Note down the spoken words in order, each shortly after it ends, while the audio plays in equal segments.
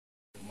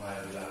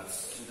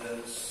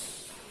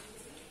students,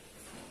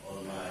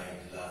 all my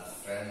beloved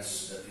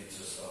friends, the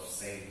teachers of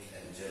St.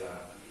 Angela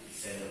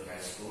Senior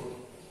High School.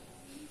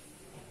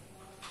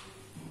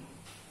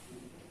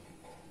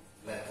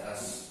 Let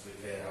us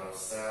prepare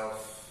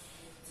ourselves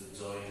to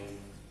join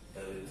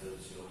the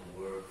Liturgy of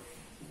Word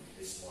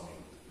this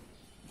morning.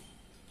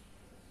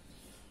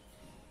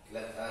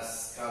 Let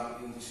us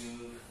come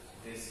into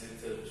this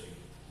liturgy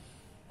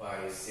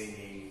by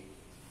singing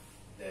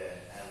the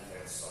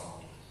anthem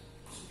song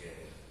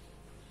together.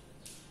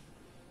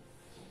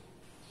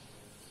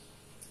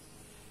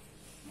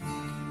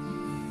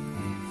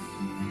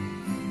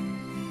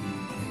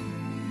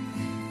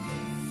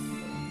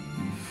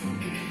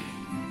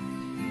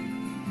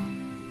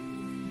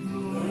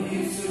 Glory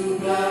to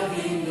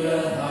God in the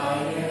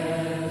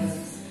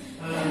highest,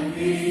 and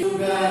peace to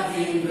God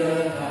in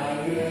the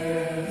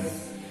highest,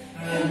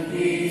 and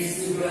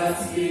peace to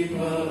God's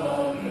people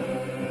on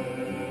earth.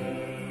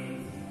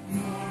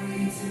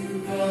 Glory to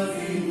God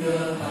in the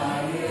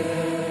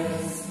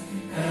highest,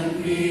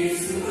 and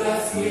peace to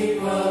God's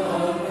people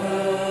on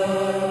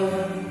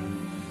earth.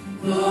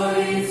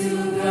 Glory to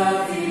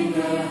God in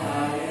the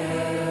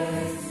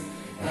highest,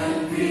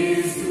 and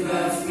peace to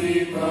God's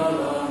people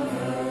on earth.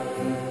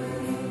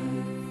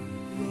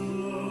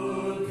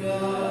 Lord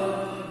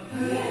God,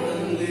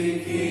 heavenly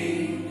King,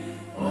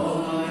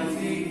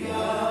 Almighty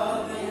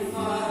God and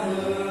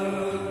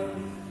Father,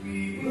 we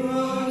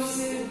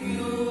worship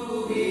you,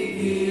 we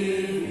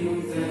give you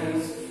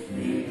thanks,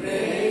 we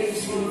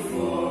praise you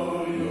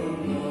for your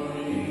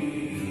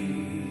glory.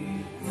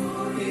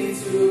 Glory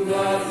to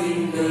God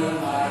in the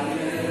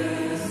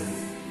highest,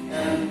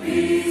 and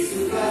peace to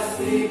God's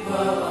people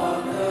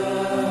on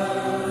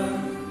earth.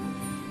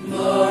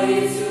 Glory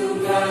to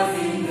God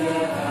in the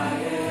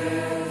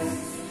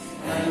highest,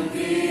 and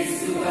peace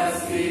to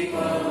God's people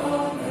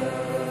on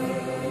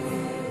earth.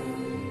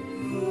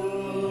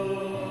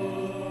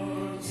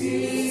 Lord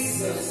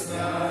Jesus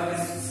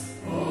Christ,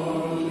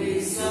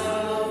 only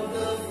Son of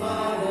the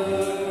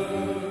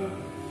Father,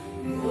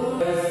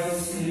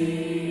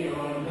 mercy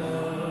on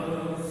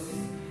us.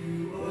 You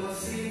are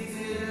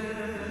seated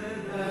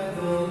at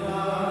the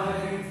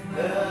right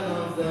hand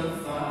of the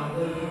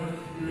Father.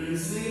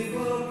 Receive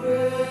our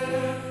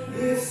prayer,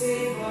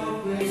 receive our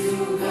praise. To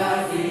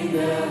God in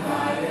the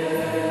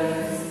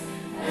highest,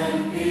 and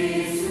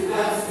peace to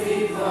God's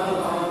people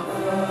on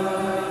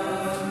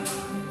earth.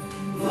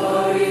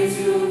 Glory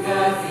to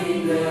God in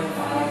the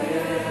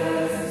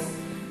highest,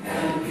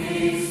 and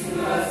peace to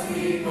God's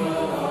people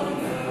on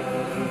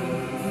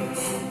earth.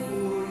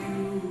 For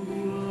you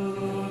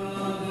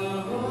are the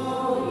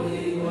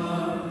Holy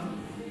One,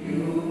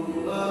 you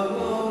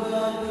alone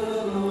are the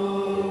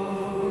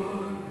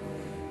Lord.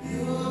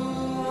 You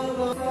are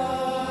the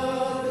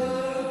Father,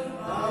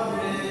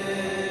 Amen.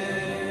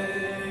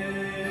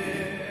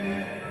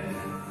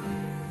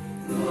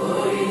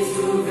 Glory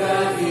to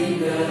God in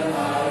the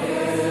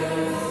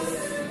highest,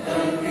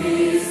 and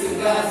peace to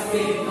God's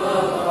people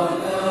on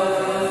earth.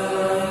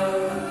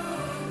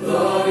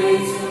 Glory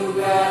to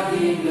God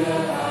in the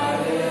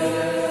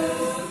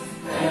highest,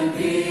 and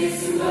peace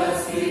to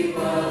God's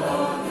people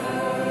on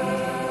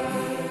earth.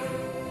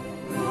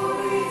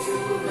 Glory to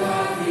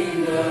God in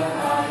the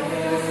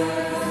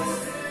highest,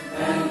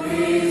 and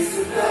peace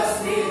to God's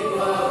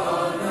people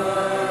on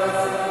earth.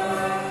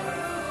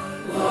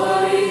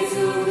 Glory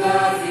to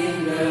God in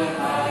the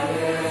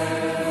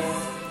highest,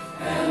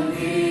 and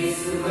peace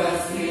to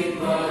God's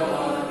people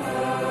on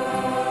earth.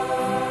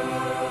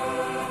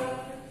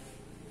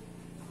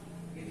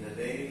 In the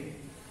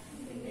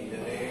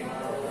name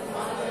of the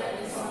Father,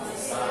 and of the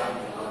Son,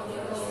 and of the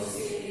Holy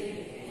Spirit.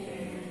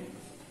 Amen.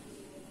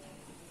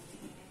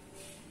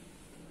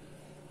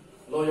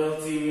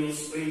 Loyalty will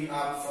spring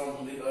up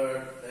from the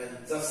earth, and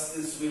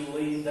justice will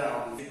lay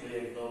down. We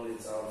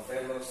acknowledge our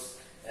fellows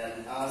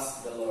and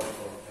ask the Lord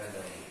for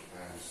heaven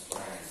and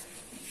strength.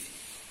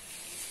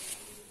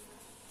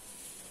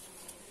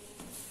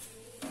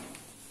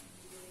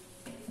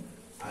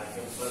 I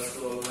confess to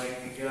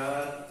Almighty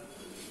God,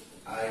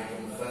 I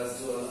confess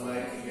to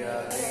Almighty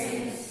God,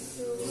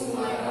 through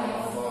my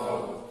own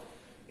fault,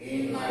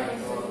 in my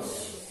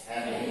thoughts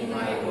and in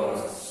my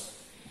words,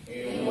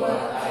 in what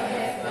I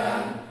have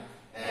done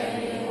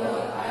and in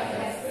what I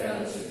have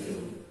failed to do.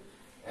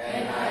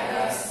 And I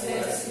ask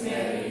Blessed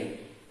Mary,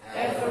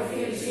 ever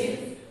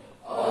Virgin,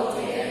 all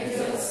the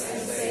angels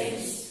and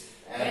saints,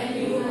 and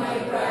you, my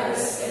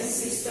brothers and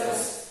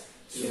sisters,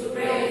 to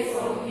pray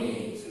for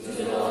me to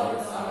the Lord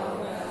our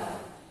God.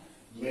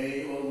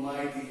 May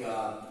Almighty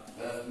God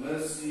have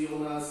mercy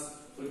on us,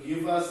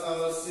 forgive us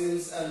our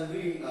sins, and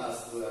bring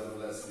us to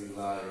everlasting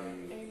life.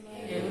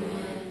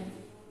 Amen.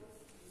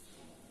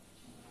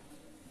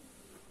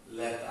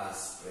 Let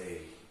us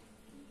pray.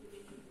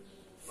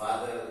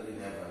 Father in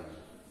heaven,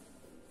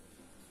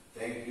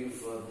 thank you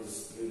for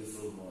this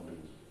beautiful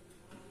morning.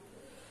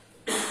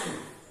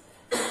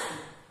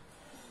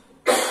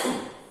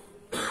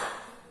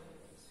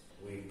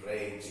 We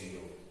pray to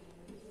you.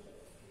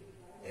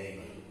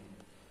 Amen.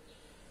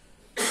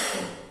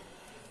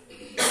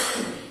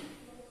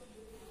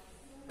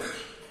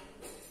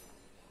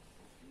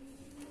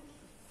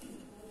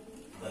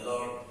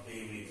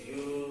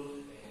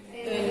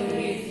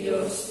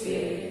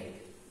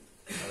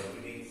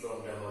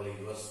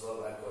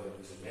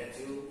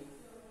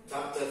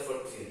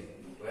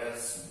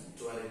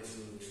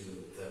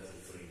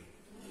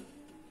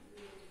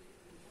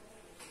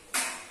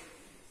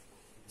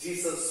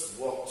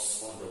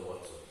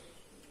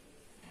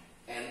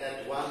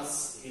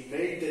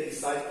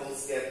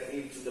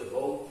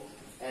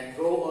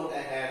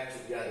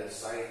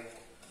 aside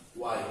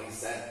while he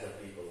sent the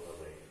people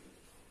away.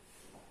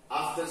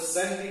 After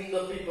sending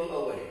the people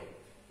away,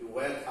 he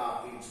went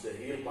up into the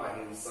hill by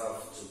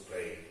himself to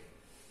pray.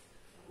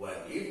 When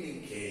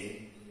evening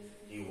came,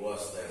 he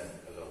was then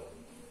alone.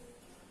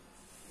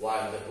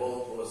 While the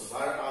boat was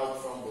far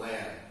out from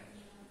land,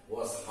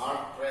 was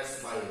hard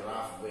pressed by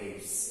rough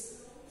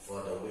waves,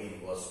 for the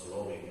wind was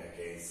blowing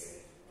against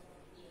it.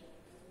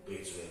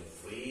 Between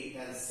 3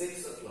 and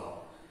 6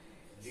 o'clock,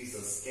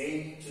 Jesus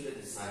came to the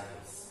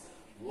disciples,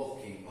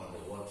 walking on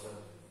the water,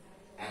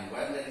 and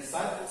when the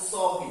disciples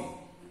saw him,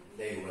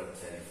 they were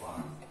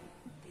terrified.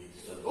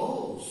 "It's a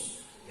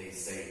ghost," they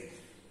said,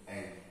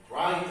 and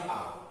cried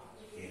out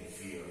in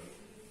fear.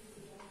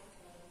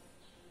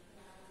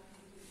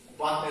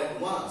 But at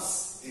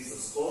once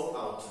Jesus called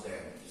out to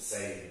them,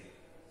 saying,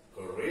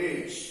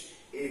 "Courage,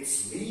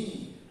 it's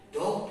me,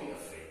 don't be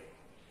afraid."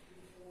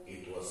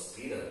 It was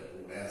Peter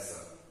who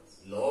answered,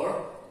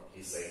 "Lord,"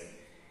 he said,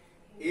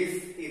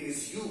 "if it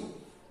is you,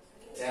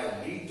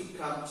 tell me to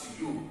come to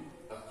you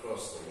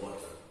across the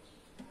water."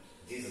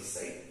 Jesus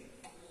said,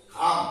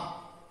 "Come."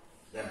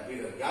 Then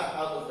Peter got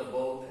out of the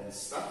boat and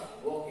started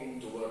walking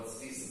towards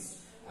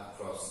Jesus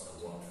across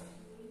the water.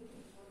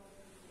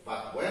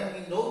 But when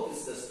he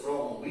noticed the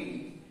strong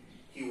wind,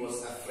 he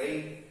was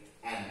afraid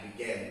and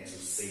began to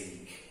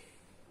sink.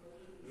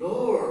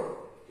 "Lord,"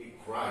 he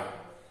cried,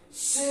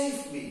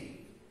 "save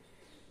me."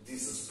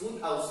 Jesus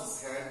put out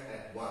his hand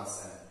at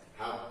once and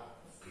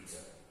helped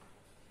Peter.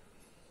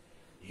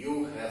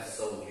 "You have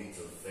so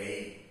little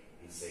faith,"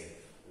 he said.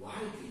 "Why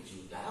did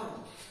you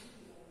doubt?"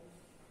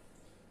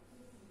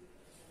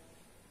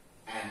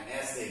 And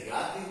as they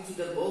got into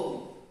the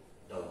boat,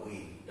 the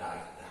wind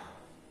died down.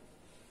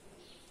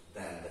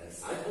 Then the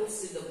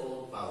disciples in the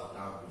boat bowed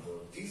down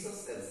before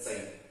Jesus and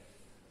said,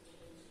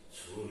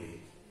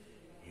 "Truly,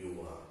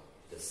 you are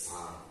the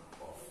Son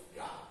of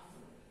God."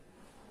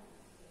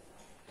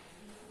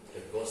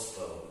 The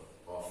Gospel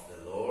of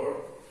the Lord.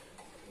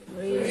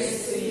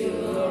 Praise to you,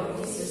 Lord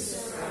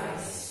Jesus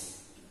Christ.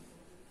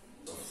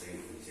 Of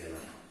St. Luciana,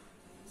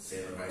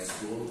 Senior High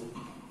School.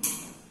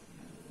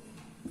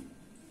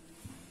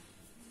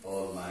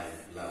 All my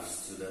beloved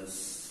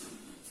students,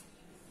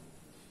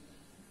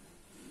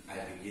 I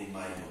begin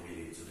my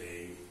homily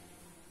today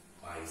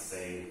by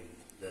saying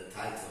the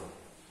title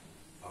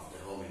of the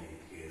homily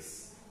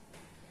is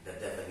 "The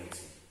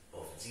Divinity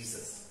of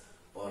Jesus,"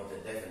 or "The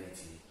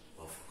Divinity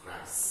of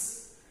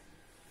Christ."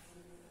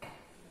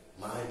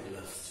 My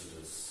beloved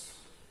students,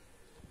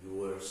 you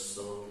were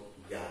so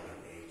young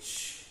in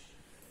age,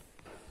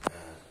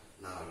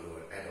 now you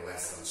are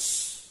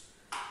adolescents.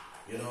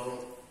 You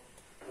know,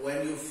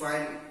 when you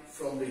find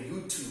from the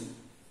YouTube,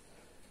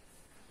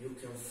 you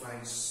can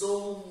find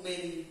so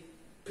many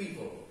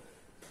people,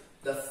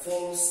 the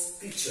false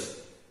teacher,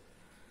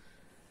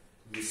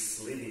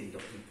 misleading the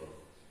people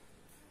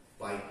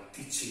by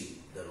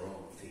teaching the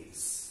wrong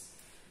things.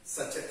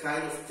 Such a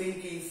kind of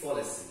thinking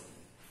fallacy.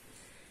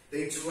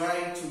 They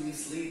try to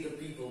mislead the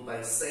people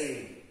by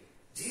saying,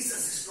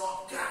 Jesus is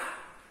not God.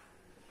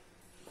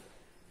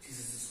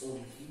 Jesus is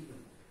only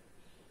human.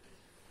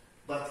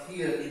 But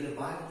here in the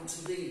Bible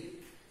today,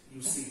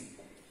 you see,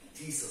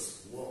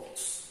 Jesus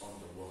walks on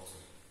the water.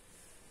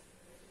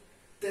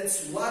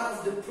 That's one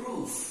of the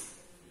proof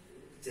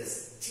that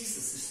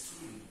Jesus is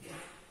truly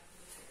God.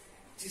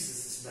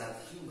 Jesus is not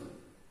human.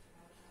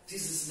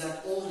 Jesus is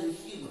not only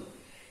human.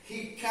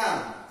 He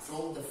came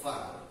from the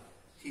Father.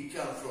 He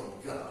came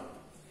from God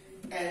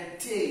and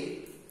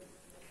take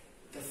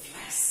the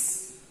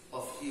flesh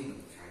of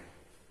humankind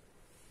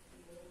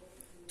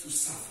to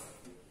suffer,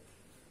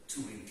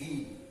 to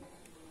redeem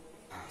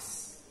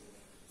us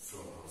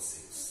from our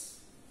sins.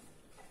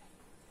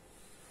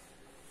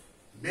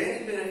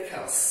 Many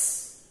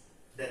miracles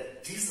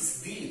that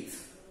Jesus did,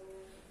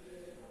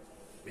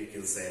 we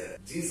can say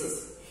that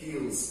Jesus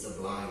heals the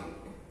blind,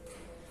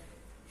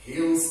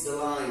 heals the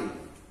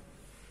lame.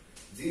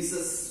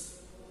 Jesus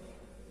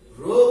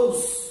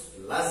rose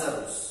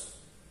Lazarus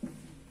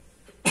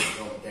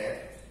from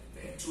death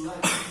back to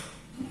life.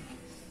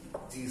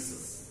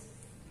 Jesus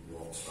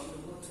walks on the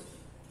water,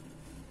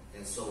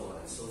 and so on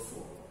and so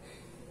forth.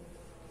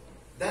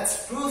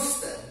 That's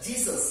proof that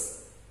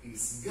Jesus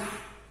is God.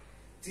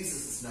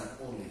 Jesus is not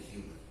only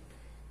human.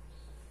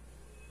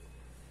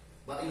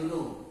 But you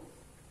know,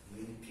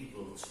 many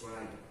people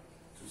try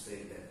to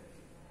say that,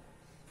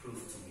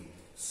 prove to me,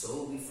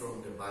 show me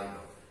from the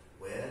Bible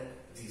where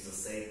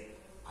Jesus said,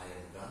 I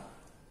am God,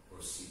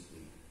 worship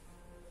me.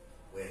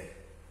 Where?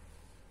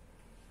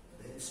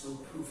 There is no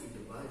proof in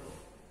the Bible.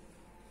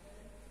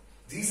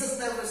 Jesus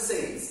never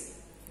says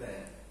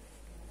that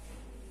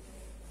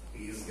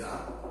He is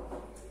God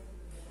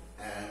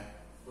and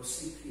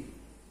worship Him.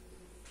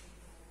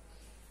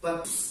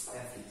 But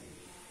everything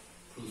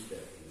proves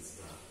that He is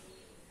God.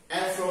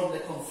 And from the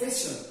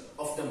confession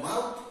of the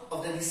mouth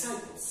of the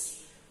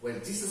disciples,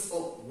 when Jesus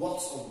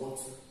walks on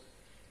water,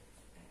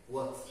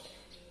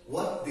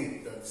 what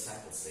did the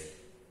disciples say?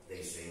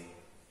 They say,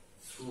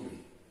 truly,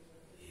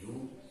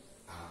 you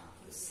are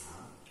the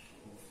Son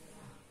of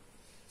God.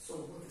 So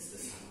what is the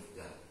Son of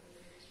God?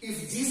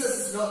 If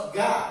Jesus is not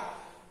God,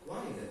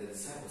 why did the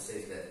disciple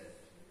say that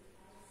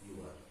you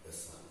are the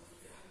Son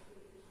of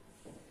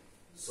God?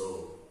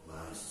 So,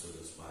 my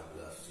students, my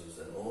beloved students,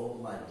 and all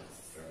my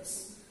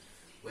friends,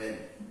 when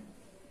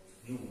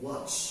you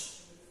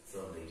watch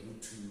from the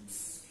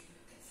YouTubes,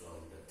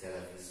 from the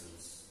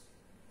televisions,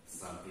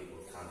 some people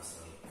come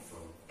from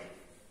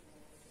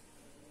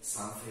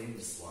some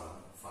famous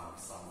one, from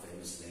some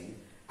famous name.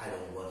 I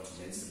don't want to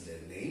mention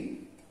their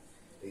name.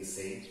 They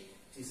say,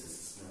 Jesus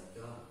is not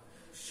God.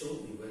 Show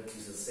me where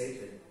Jesus said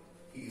that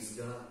He is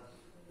God.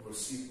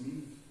 Worship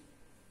me.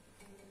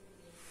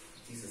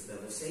 Jesus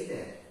never said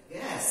that.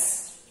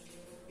 Yes.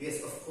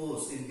 Yes, of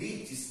course.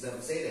 Indeed, Jesus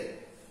never said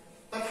that.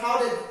 But how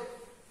did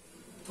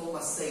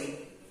Thomas say,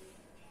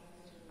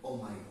 oh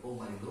my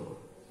Lord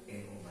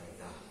and oh my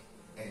God?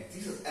 And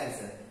Jesus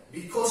answered,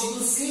 because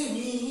you see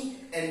me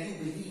and you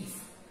believe.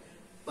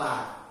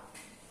 But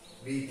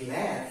be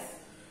glad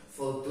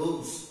for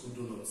those who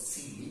do not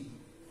see me,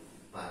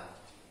 but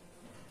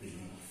believe.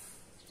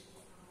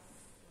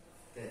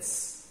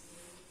 That's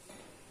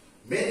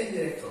many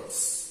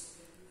miracles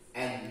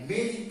and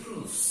many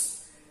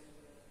proofs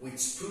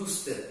which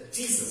proves that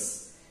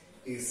Jesus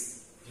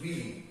is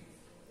really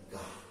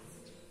God.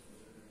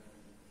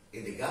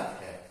 In the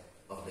Godhead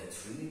of the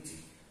Trinity,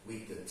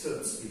 with the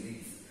third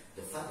belief,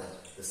 the Father,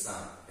 the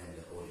Son, and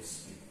the Holy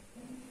Spirit.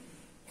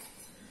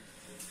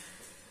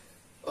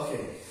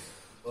 Okay,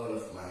 all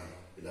of my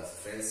beloved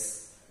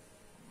friends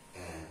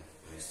and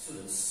my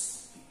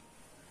students,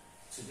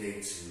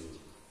 today to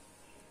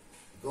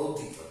go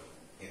deeper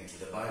into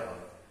the Bible,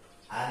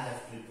 I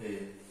have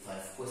prepared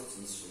 5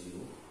 questions for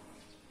you,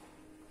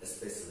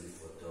 especially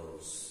for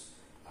those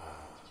I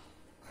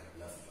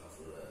love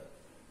for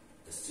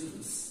the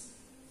students.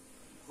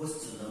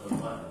 Question number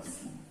 1 is,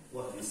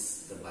 what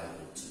is the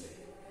Bible today?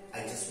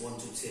 I just want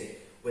to check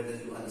whether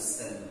you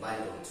understand the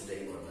Bible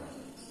today or not.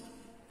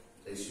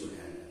 Raise your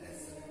hand and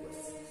answer the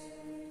questions.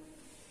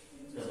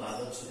 The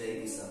Bible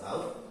today is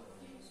about.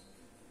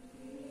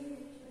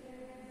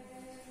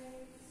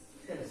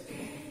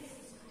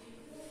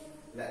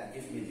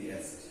 Give me the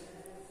answer.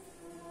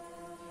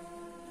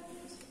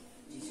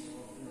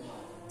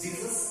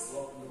 Jesus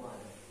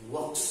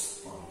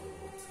walks on the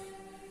water.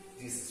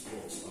 Jesus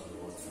walks on the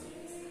water.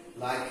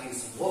 Like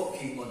he's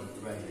walking on the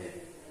dry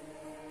land.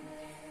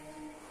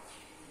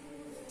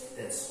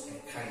 That's a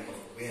kind of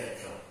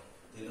miracle.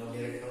 You know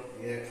miracle?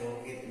 Miracle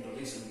in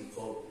Indonesian we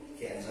call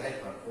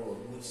keajaiban or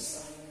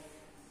mujizat.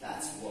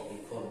 That's what we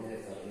call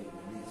miracle in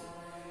Indonesia.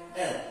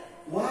 And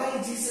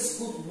why Jesus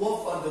could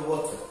walk on the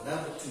water?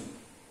 Number 2.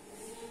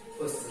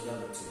 Question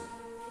number 2.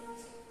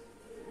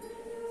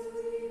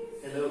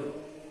 Hello?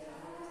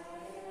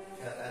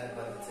 Can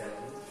anybody tell me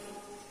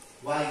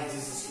why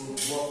Jesus could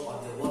walk on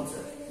the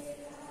water?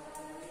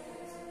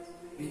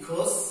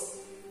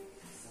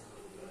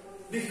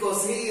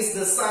 Because He is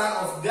the Son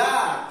of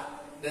God.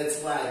 That's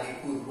why He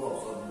could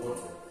walk on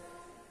water.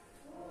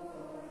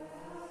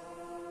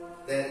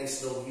 There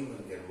is no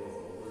human can walk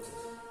on water.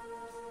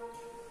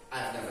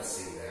 I've never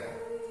seen that.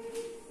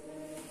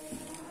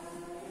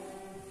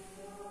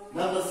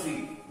 Number 3.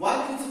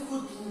 Why Peter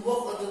couldn't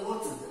walk on the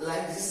water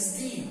like this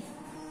did?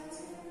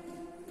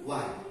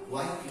 Why?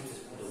 Why Peter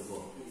couldn't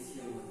walk?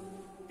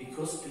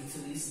 Because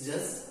Peter is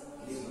just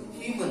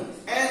human.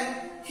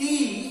 And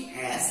he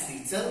has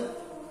little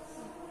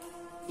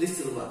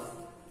what?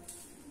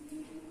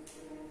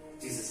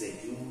 Jesus said,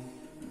 you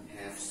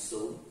have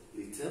so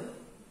little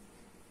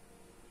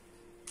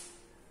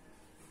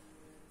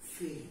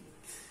faith.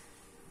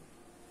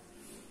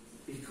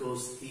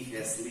 Because he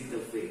has little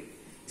faith.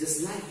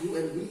 Just like you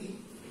and me.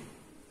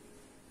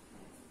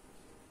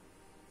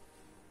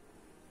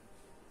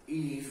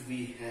 If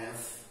we have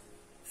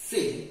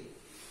faith,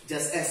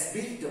 just as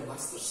big the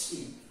mustard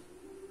seed,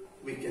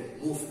 we can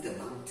move the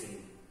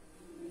mountain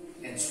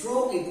and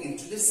throw it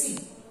into the sea.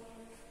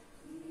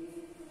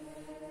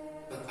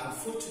 But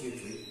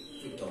unfortunately,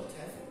 we don't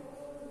have it.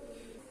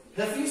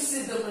 Have you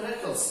seen the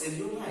miracles in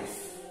your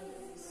life?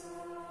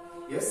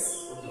 Yes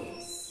or no?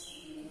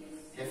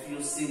 Have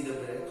you seen the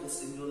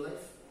miracles in your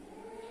life?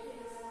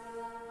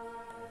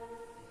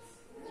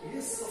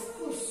 Yes, of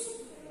course.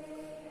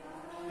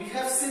 We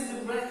have seen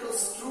the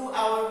miracles through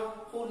our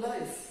whole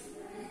life.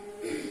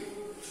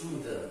 Through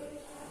the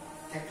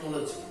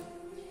technology,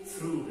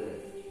 through the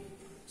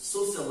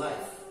social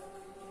life.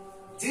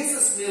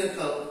 Jesus'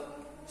 miracle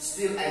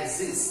still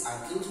exists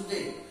until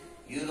today.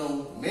 You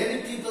know,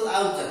 many people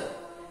out there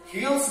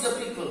heals the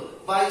people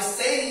by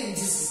saying in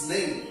Jesus'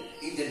 name,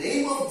 in the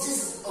name of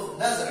Jesus of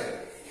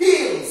Nazareth,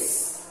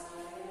 heals.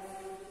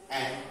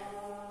 And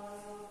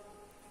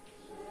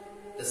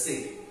the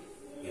sick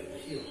will be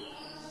healed.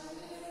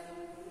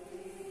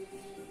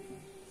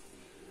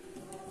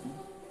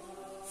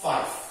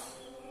 5.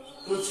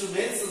 Could you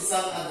mention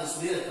some other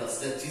miracles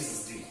that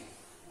Jesus did?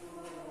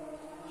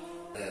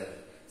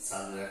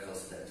 Some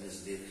miracles that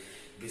Jesus did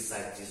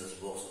besides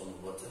Jesus walks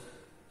on water.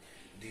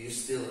 Do you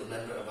still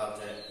remember about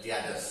the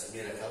other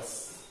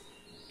miracles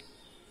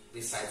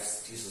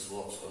besides Jesus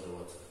walks on the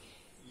water?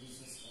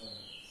 Jesus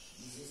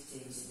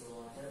changed the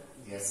water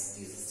Yes,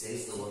 Jesus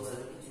changed the water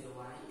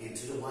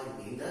into the wine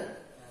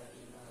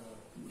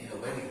in a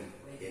wedding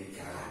in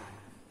Cana.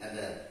 And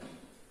then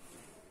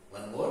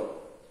one more.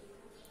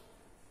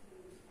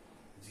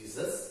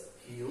 Jesus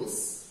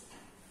heals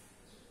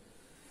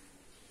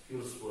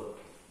what?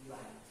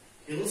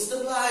 Heals the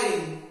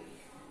blind.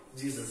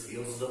 Jesus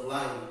heals the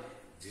blind.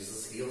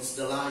 Jesus heals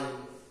the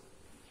lame.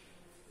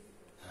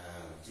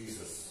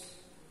 Jesus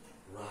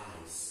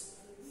rise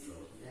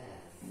from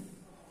death.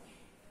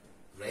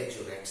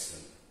 Resurrection.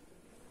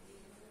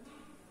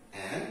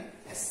 And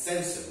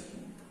ascension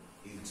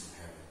into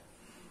heaven.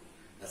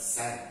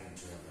 Ascent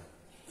into heaven.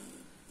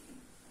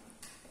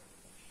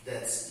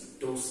 That's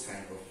those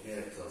kind of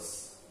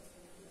miracles.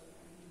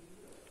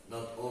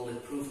 Not only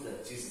prove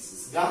that Jesus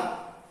is God,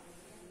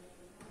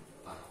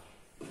 but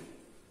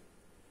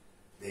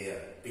they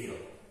build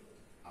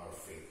our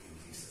faith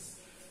in Jesus.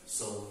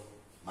 So,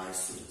 my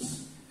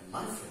students and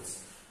my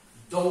friends,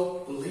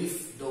 don't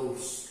believe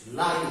those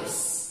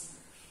liars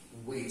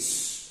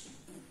which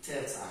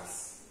tells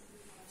us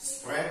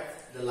spread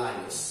the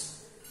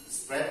liars,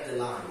 spread the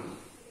lie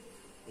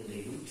in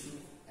the YouTube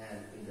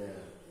and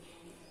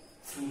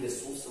through the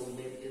social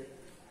media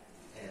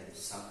and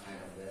some kind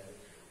of that.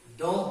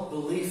 Don't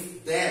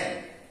believe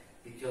them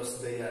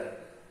because they are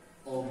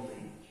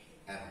only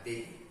a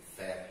big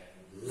fat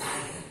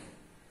liar.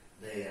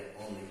 They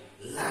are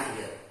only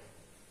liar.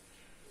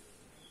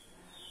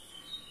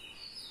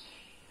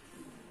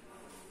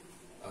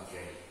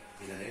 Okay,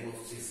 in the name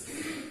of Jesus,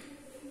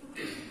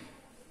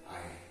 I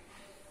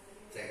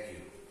thank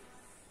you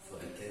for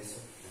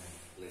attention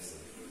and listen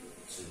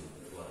to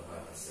what the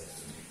Bible says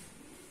to me.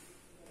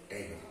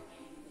 Amen.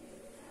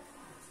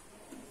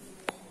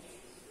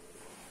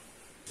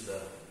 To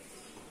the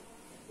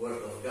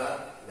Word of God,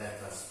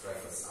 let us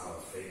preface our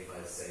faith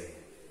by saying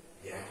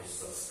the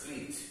Apostles'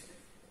 Creed.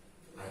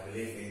 I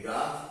believe in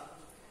God.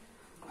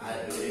 I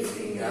believe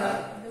in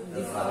God,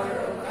 the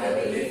Father. I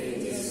believe in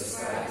Jesus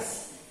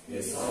Christ,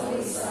 His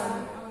only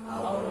Son,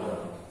 our Lord.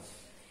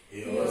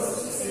 He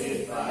was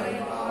conceived by the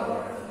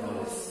power of the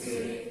Holy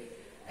Spirit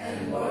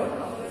and born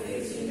of the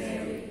Virgin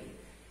Mary.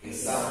 He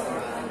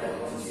suffered under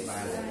Pontius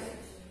Pilate,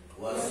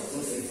 was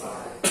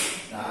crucified,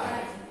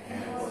 died,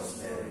 and was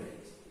buried.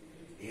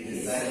 He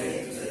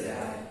descended to the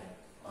dead.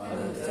 On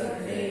the third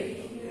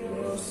day, He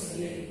rose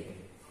again.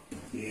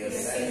 He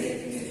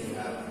ascended into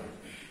heaven,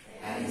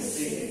 and is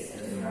seated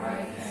at the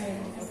right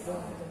hand of the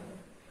Father.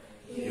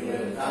 He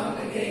will come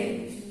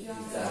again to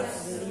judge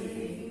the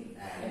living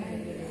and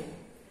the dead.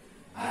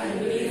 I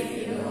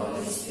believe in the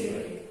Holy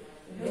Spirit,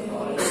 the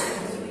Holy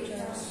Catholic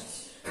Church,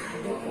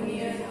 the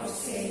communion of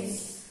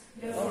saints,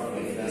 the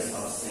forgiveness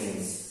of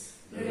sins,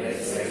 the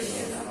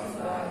resurrection of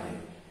the body,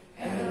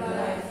 and the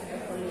life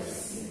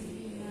everlasting.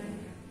 Amen.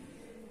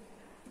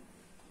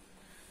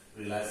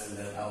 Realizing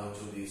that our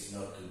duty is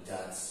not to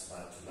judge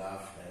but to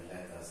love, and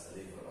let us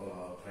deliver all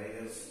our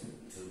prayers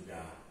to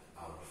God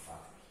our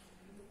Father.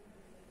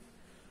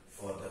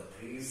 For the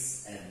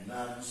priests and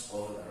nuns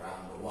all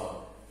around the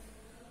world,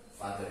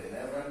 Father in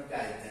heaven,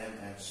 guide them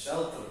and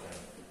shelter them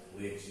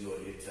with your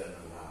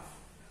eternal love.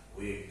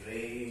 We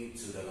pray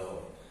to the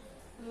Lord.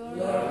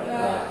 Lord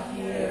God,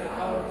 hear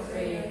our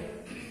prayer.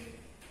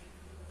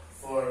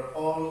 For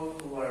all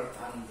who are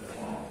under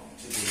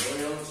to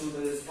be loyal to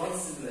the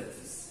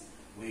responsibilities,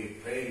 we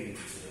pray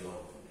to the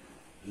Lord.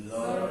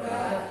 Lord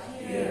God,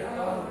 hear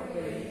our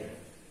prayer.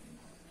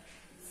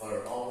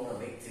 For all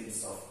the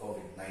victims of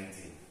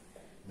COVID-19,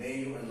 may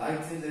you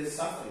enlighten their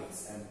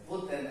sufferings and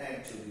put an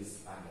end to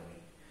this pandemic.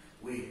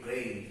 We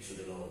pray to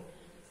the Lord.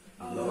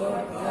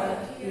 Lord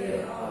God,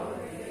 hear our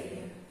prayer.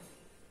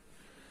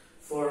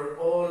 For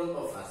all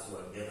of us who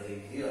are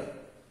gathering here,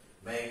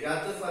 may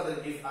God the Father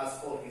give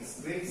us all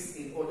His grace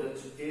in order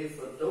to care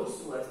for those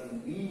who are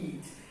in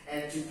need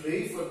and to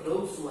pray for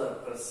those who are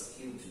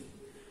persecuted.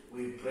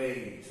 We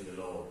pray to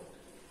the Lord.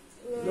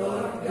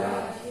 Lord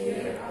God,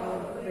 hear our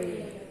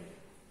prayer.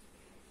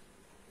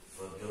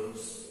 For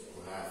those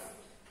who have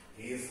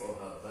his or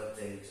her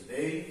birthday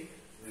today,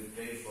 we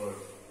pray for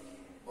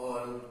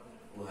all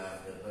who have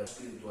the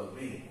spiritual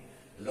being,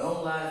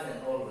 long life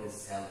and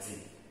always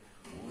healthy.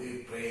 We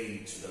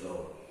pray to the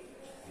Lord.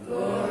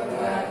 Lord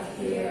God,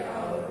 hear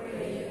our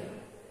prayer.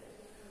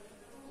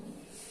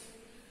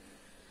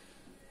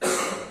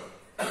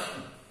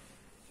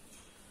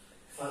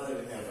 Father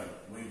in heaven,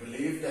 we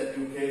believe that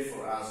you care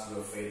for us,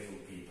 your faithful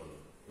people,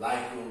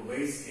 like you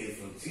always care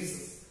for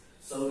Jesus.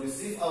 So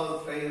receive our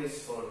prayers,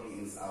 for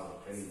He is our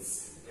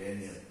praise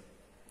companion.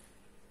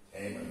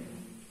 Amen.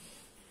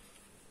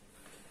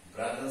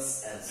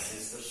 Brothers and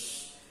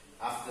sisters,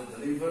 after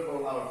deliver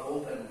all our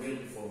hope and will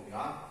before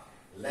God,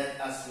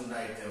 let us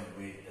unite them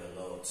with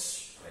the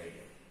Lord's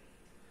Prayer.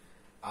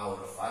 Our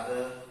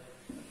Father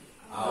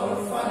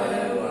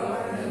who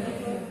art in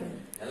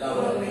heaven,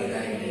 hallowed be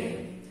thy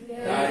name.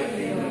 Thy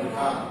kingdom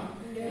come,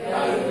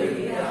 thy will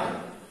be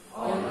done,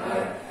 on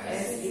earth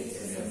as it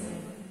is in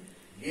heaven.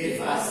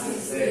 Give us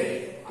this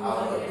day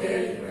our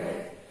daily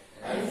bread,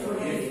 and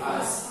forgive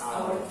us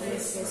our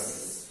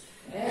trespasses,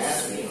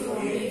 as we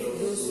forgive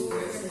those who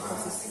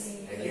trespass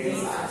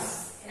against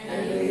us.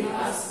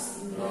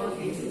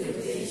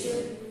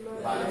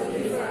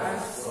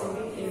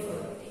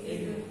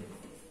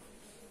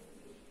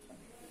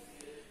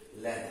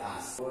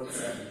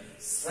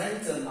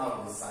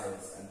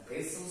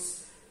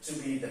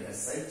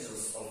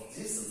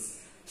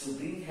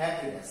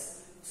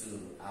 happiness to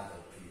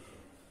other people.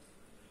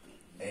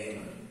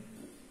 Amen.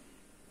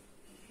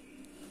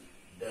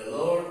 The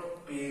Lord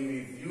be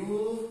with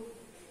you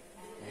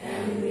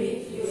And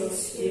with your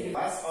spirit.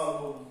 That's all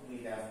whom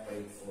we have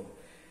prayed for.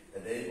 The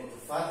name of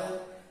the Father,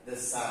 the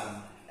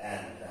Son,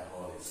 and the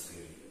Holy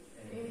Spirit.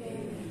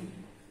 Amen.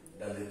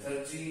 The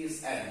liturgy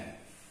is ended.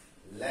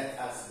 Let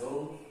us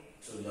go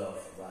to love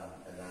one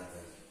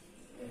another.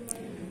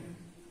 Amen.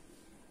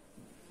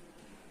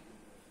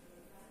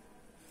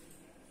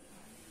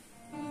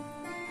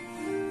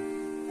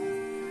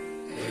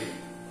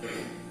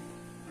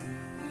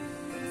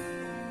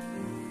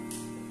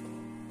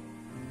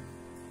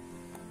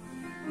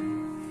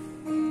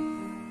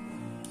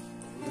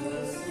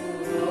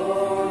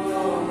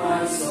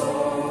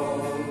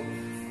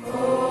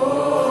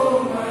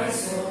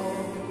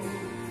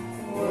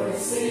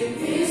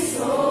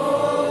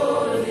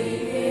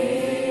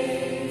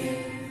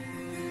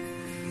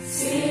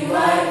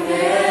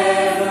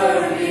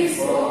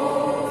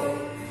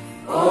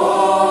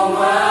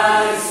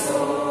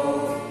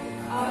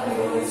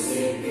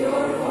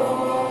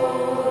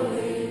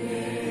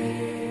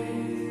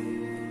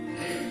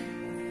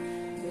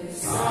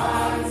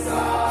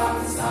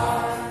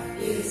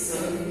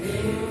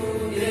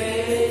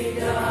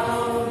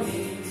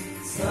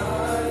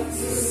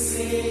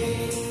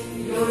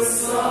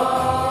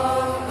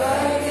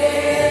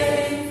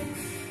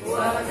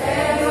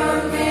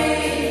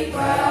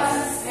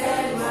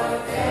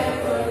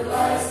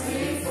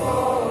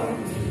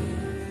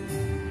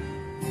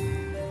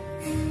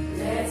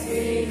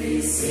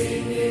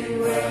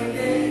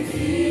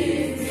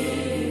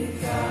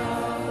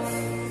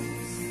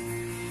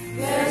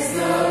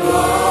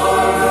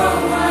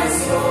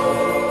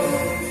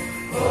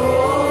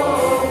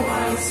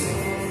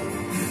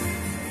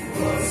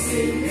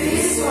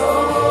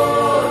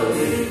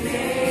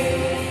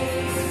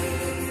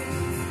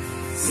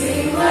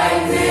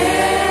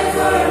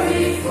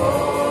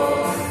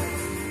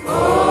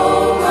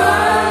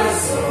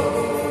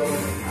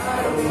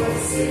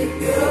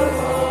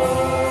 Your